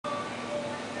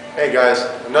Hey guys,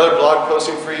 another blog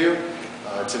posting for you.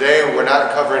 Today we're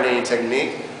not covering any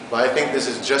technique, but I think this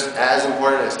is just as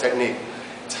important as technique.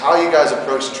 It's how you guys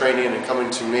approach training and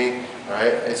coming to me.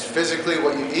 Alright? It's physically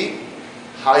what you eat,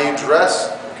 how you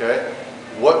dress, okay,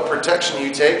 what protection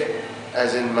you take,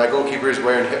 as in my goalkeeper is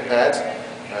wearing hip pads,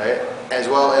 alright, as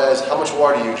well as how much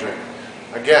water you drink.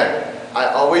 Again, I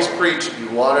always preach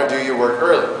you want to do your work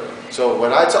early. So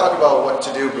when I talk about what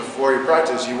to do before you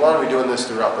practice, you want to be doing this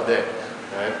throughout the day.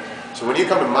 Right? So when you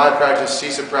come to my practice,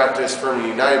 CISA practice, Firmly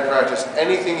United practice,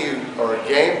 anything or a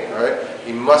game, right,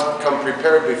 you must come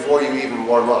prepared before you even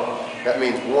warm up. That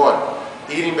means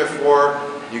 1, eating before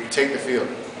you take the field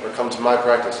or come to my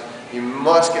practice. You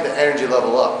must get the energy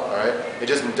level up. All right? It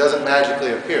just doesn't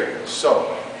magically appear. So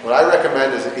what I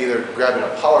recommend is either grabbing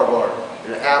a power bar,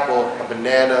 an apple, a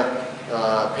banana,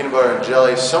 peanut butter and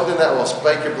jelly, something that will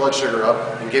spike your blood sugar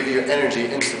up and give you energy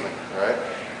instantly. All right?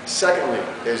 Secondly,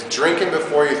 is drinking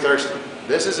before you're thirsty.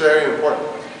 This is very important.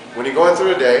 When you're going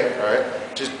through a day, all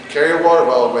right, just carry a water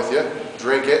bottle with you,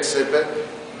 drink it, sip it,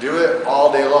 do it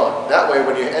all day long. That way,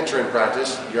 when you enter in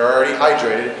practice, you're already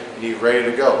hydrated and you're ready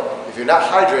to go. If you're not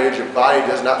hydrated, your body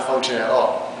does not function at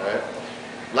all. All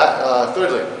right?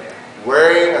 Thirdly,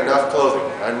 wearing enough clothing.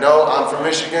 I know I'm from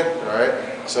Michigan, all right,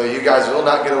 so you guys will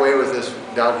not get away with this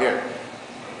down here.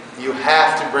 You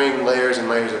have to bring layers and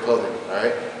layers of clothing. All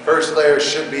right. First layer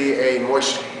should be a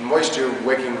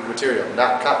moisture-wicking material,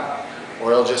 not cotton,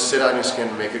 or it'll just sit on your skin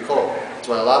and make it cold. That's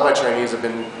why a lot of my trainees have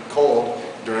been cold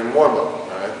during warm-up.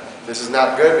 Right? This is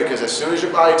not good because as soon as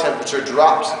your body temperature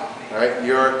drops, right,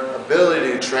 your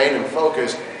ability to train and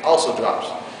focus also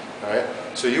drops. Right?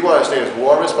 So you want to stay as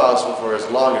warm as possible for as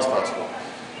long as possible.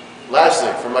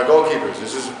 Lastly, for my goalkeepers,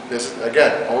 this is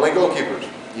again only goalkeepers.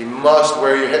 You must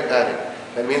wear your hip padding.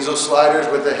 That means those sliders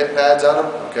with the hip pads on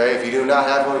them, okay? If you do not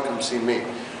have one, come see me.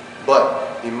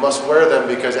 But you must wear them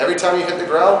because every time you hit the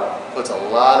ground, it puts a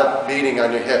lot of beating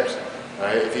on your hips.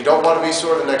 Right? If you don't want to be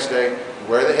sore the next day,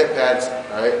 wear the hip pads,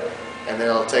 right? And then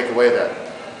it'll take away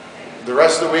that. The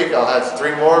rest of the week, I'll have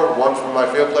 3 more, 1 for my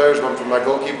field players, 1 for my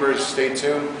goalkeepers. Stay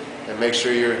tuned and make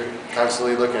sure you're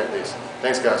constantly looking at these.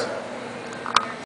 Thanks, guys.